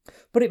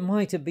 "But it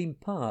might have been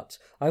parts.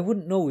 I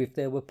wouldn't know if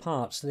they were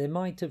parts. They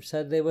might have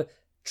said they were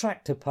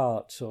tractor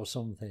parts or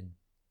something."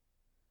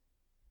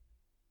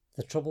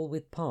 "The trouble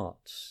with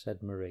parts,"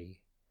 said Marie,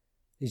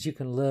 "is you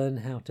can learn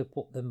how to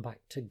put them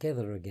back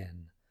together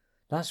again.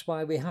 That's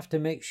why we have to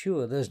make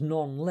sure there's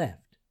none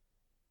left.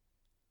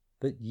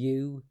 But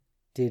you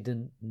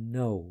didn't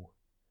know,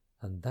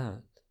 and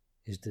that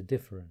is the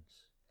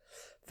difference.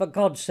 For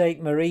God's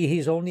sake, Marie,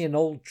 he's only an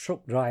old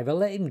truck driver.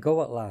 Let him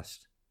go at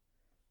last.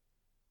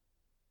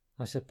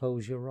 I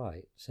suppose you're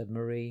right, said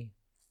Marie.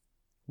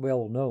 We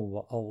all know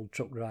what old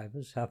truck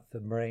drivers have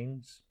for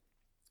brains.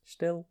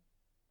 Still,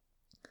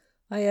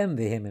 I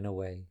envy him in a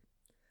way.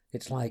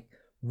 It's like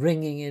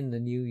ringing in the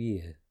new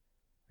year.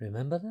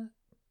 Remember that?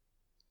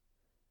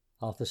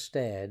 Arthur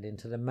stared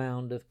into the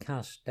mound of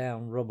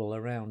cast-down rubble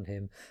around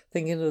him,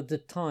 thinking of the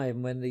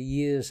time when the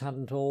years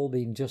hadn't all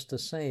been just the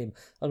same,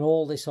 and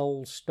all this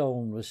old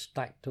stone was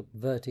stacked up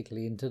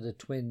vertically into the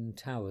twin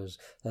towers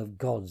of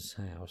God's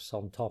house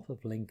on top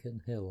of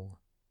Lincoln Hill.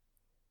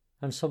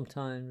 And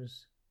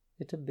sometimes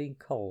it had been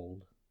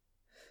cold,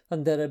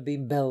 and there had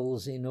been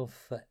bells enough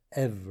for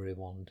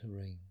everyone to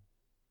ring.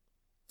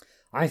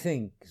 I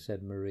think,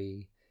 said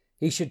Marie,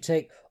 he should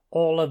take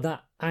all of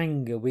that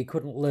anger we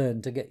couldn't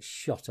learn to get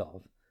shot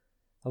of,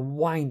 and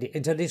wind it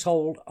into this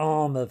old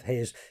arm of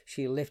his.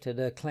 She lifted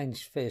her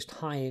clenched fist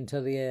high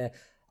into the air.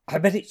 I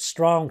bet it's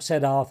strong,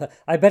 said Arthur.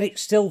 I bet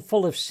it's still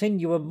full of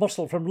sinew and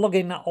muscle from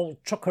lugging that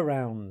old truck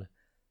around.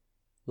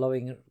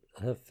 Lowering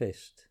her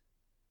fist,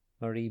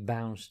 Marie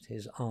bounced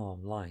his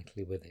arm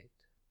lightly with it.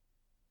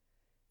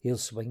 He'll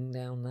swing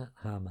down that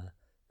hammer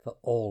for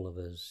all of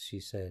us,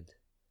 she said,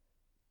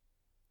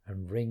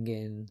 and ring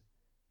in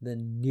the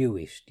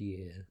newest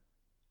year.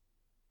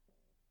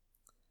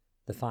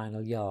 The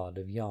final yard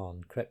of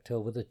yarn crept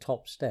over the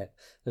top step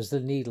as the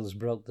needles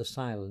broke the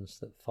silence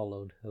that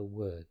followed her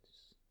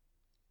words.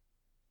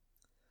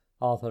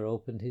 Arthur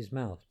opened his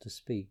mouth to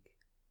speak,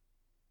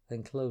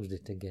 then closed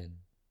it again.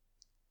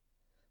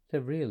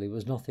 There really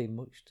was nothing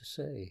much to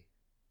say.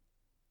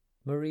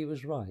 Marie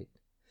was right.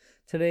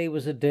 Today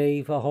was a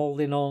day for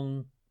holding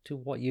on to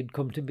what you'd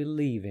come to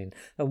believe in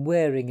and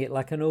wearing it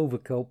like an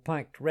overcoat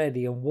packed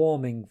ready and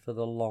warming for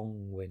the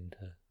long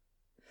winter.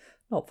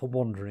 Not for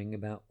wondering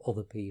about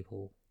other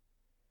people.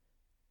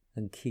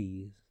 And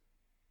keys.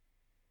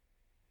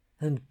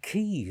 And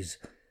keys.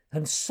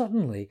 And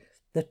suddenly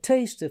the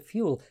taste of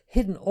fuel,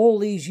 hidden all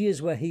these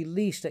years where he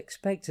least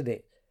expected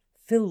it,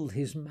 filled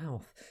his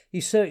mouth.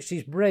 He searched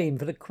his brain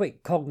for the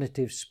quick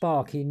cognitive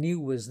spark he knew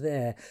was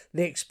there.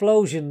 The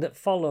explosion that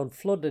followed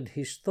flooded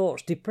his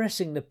thoughts,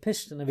 depressing the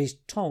piston of his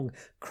tongue,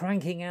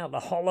 cranking out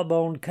the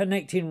hollow-boned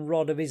connecting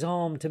rod of his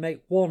arm to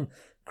make one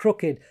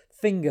crooked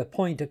finger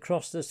point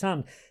across the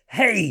sand.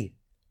 Hey!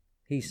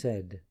 He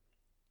said.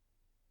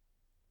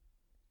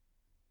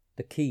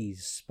 The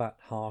keys spat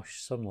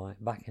harsh sunlight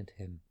back at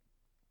him,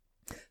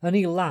 and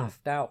he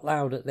laughed out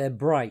loud at their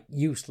bright,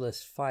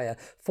 useless fire,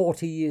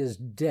 40 years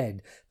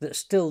dead, that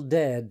still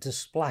dared to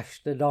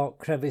splash the dark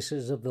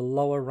crevices of the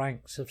lower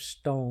ranks of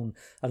stone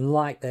and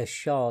light their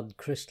shard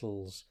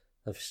crystals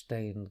of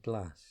stained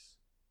glass.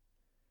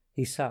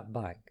 He sat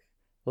back,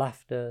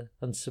 laughter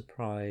and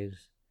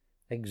surprise,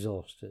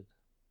 exhausted.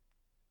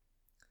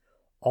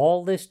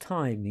 All this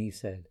time, he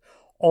said,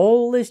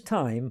 all this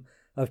time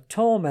of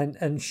torment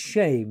and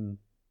shame,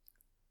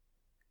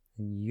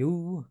 and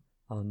you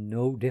are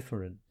no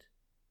different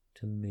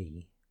to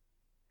me.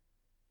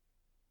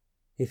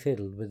 He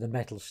fiddled with the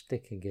metal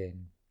stick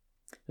again,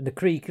 and the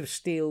creak of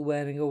steel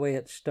wearing away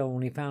at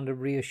stone. He found a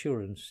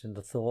reassurance in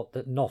the thought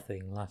that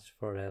nothing lasts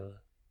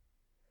forever.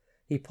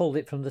 He pulled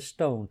it from the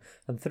stone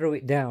and threw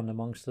it down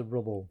amongst the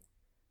rubble.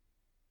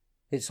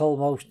 It's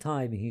almost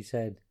time, he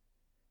said.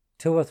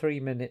 2 or 3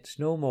 minutes,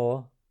 no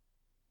more.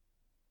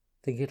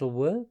 Think it'll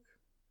work?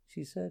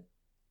 She said.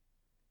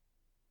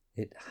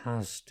 It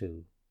has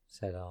to,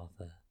 said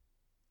Arthur.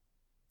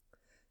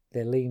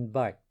 They leaned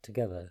back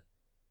together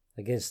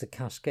against the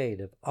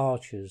cascade of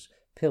arches,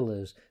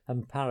 pillars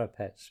and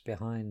parapets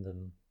behind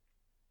them.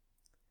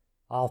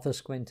 Arthur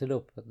squinted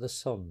up at the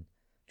sun,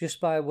 just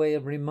by way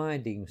of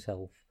reminding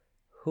himself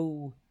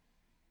who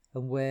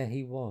and where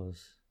he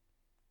was.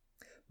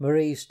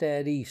 Marie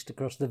stared east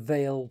across the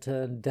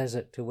veil-turned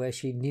desert to where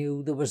she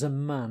knew there was a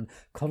man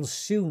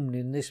consumed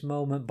in this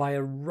moment by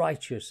a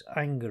righteous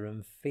anger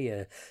and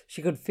fear.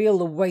 She could feel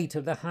the weight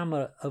of the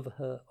hammer of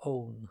her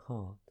own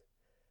heart,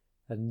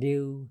 and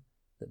knew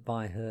that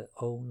by her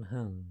own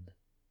hand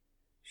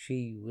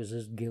she was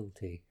as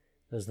guilty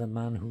as the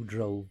man who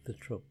drove the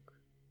truck,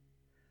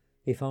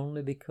 if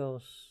only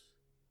because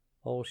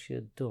all she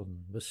had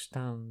done was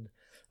stand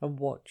and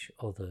watch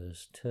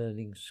others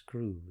turning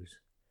screws,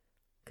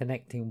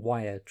 connecting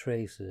wire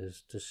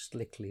traces to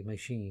slickly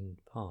machined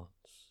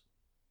parts,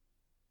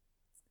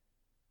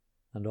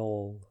 and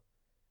all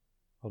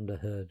under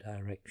her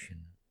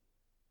direction.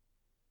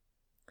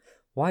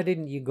 Why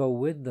didn't you go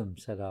with them?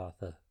 Said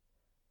Arthur.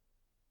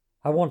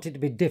 I want it to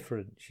be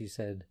different, she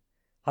said.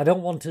 I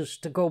don't want us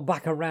to go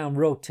back around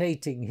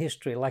rotating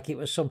history like it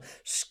was some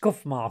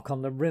scuff mark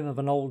on the rim of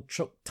an old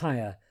truck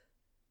tyre.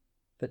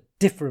 But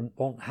different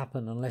won't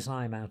happen unless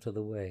I'm out of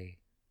the way.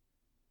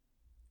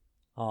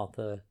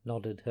 Arthur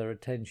nodded her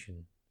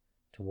attention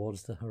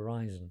towards the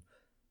horizon,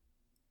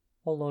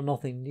 although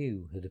nothing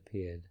new had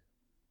appeared.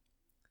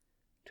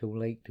 Too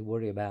late to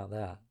worry about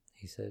that,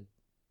 he said.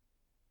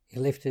 He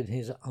lifted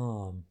his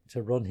arm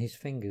to run his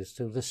fingers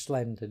through the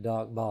slender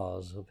dark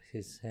bars of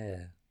his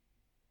hair.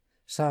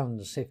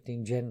 sand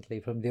sifting gently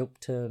from the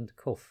upturned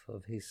cuff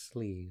of his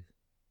sleeve.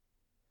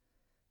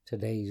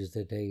 "Today's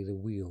the day the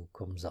wheel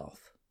comes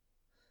off."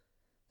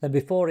 Then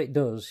before it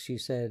does, she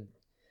said,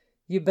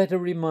 "You better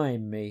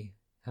remind me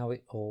how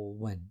it all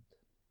went."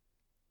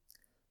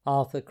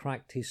 Arthur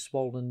cracked his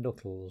swollen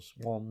knuckles,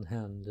 one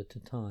hand at a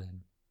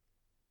time.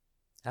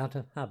 Out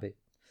of habit,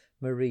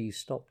 Marie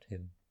stopped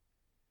him.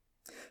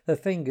 Her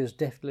fingers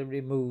deftly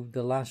removed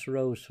the last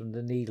rose from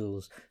the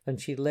needles,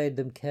 and she laid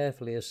them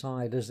carefully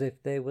aside as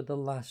if they were the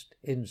last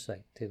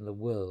insect in the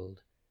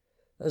world,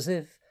 as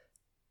if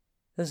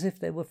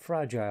they were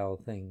fragile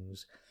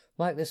things,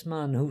 like this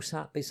man who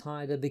sat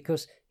beside her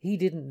because he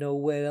didn't know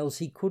where else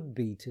he could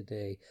be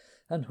today,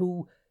 and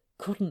who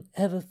couldn't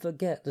ever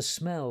forget the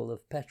smell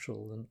of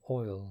petrol and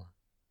oil.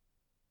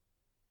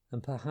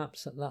 And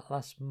perhaps at that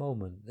last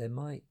moment there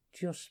might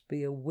just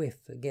be a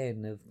whiff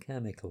again of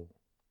chemical,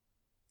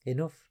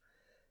 enough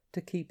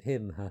to keep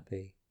him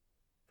happy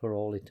for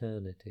all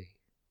eternity.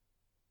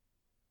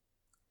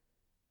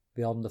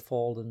 Beyond the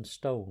fallen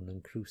stone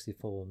and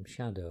cruciform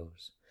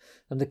shadows,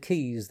 and the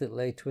keys that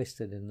lay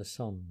twisted in the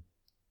sun,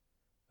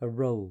 a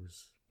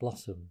rose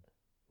blossomed,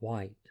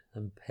 white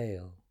and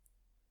pale.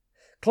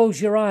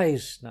 "Close your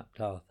eyes," snapped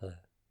Arthur.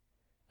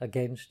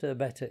 Against her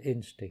better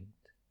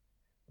instinct,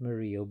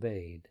 Marie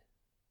obeyed.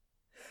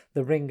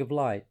 The ring of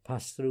light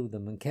passed through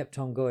them and kept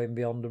on going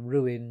beyond the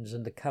ruins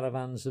and the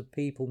caravans of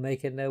people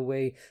making their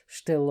way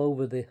still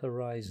over the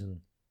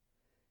horizon.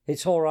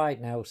 "It's all right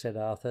now," said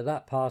Arthur.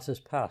 "That part has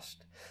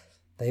passed."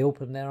 They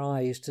opened their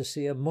eyes to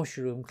see a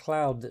mushroom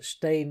cloud that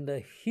stained the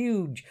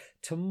huge,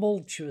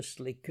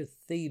 tumultuously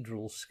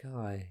cathedral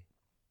sky.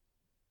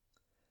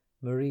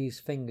 Marie's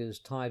fingers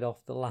tied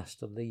off the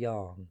last of the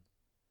yarn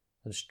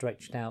and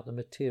stretched out the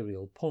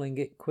material, pulling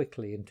it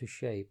quickly into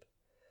shape.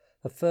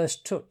 A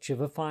first touch of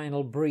a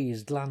final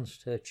breeze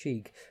glanced her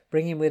cheek,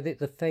 bringing with it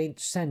the faint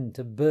scent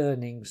of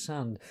burning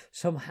sand,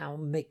 somehow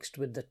mixed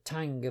with the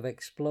tang of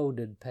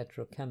exploded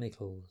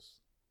petrochemicals.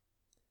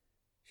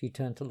 She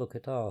turned to look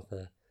at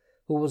Arthur,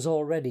 who was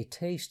already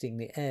tasting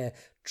the air,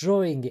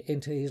 drawing it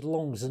into his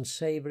lungs and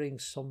savouring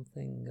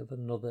something of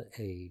another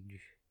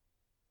age.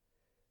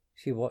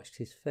 She watched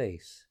his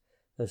face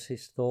as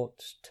his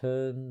thoughts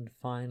turned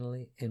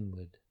finally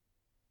inward.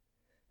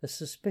 A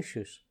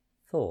suspicious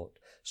thought,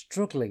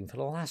 struggling for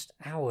the last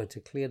hour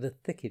to clear the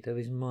thicket of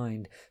his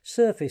mind,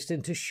 surfaced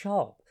into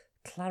sharp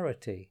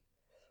clarity.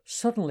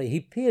 Suddenly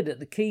he peered at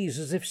the keys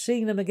as if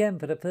seeing them again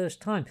for the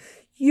first time.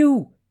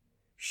 "You!"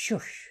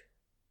 "Shush,"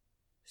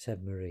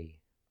 said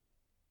Marie.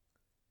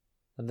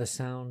 And the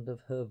sound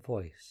of her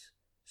voice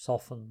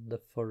softened the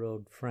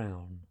furrowed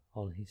frown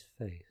on his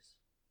face.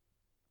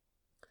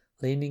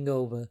 Leaning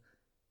over,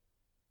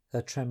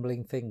 her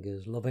trembling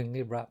fingers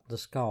lovingly wrapped the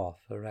scarf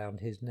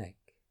around his neck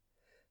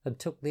and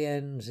took the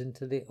ends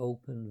into the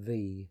open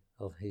V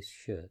of his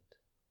shirt.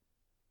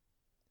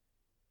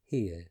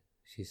 "Here,"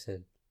 she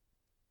said,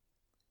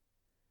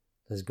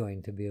 "there's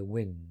going to be a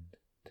wind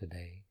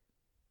today."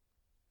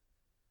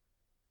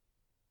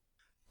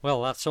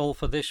 Well, that's all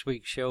for this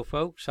week's show,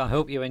 folks. I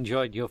hope you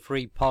enjoyed your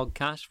free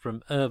podcast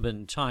from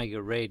Urban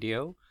Tiger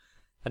Radio.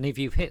 And if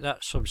you've hit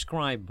that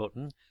subscribe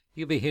button,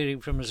 you'll be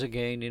hearing from us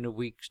again in a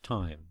week's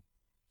time.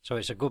 So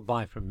it's a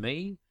goodbye from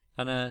me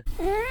and a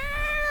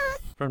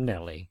from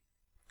Nellie.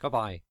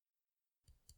 Goodbye.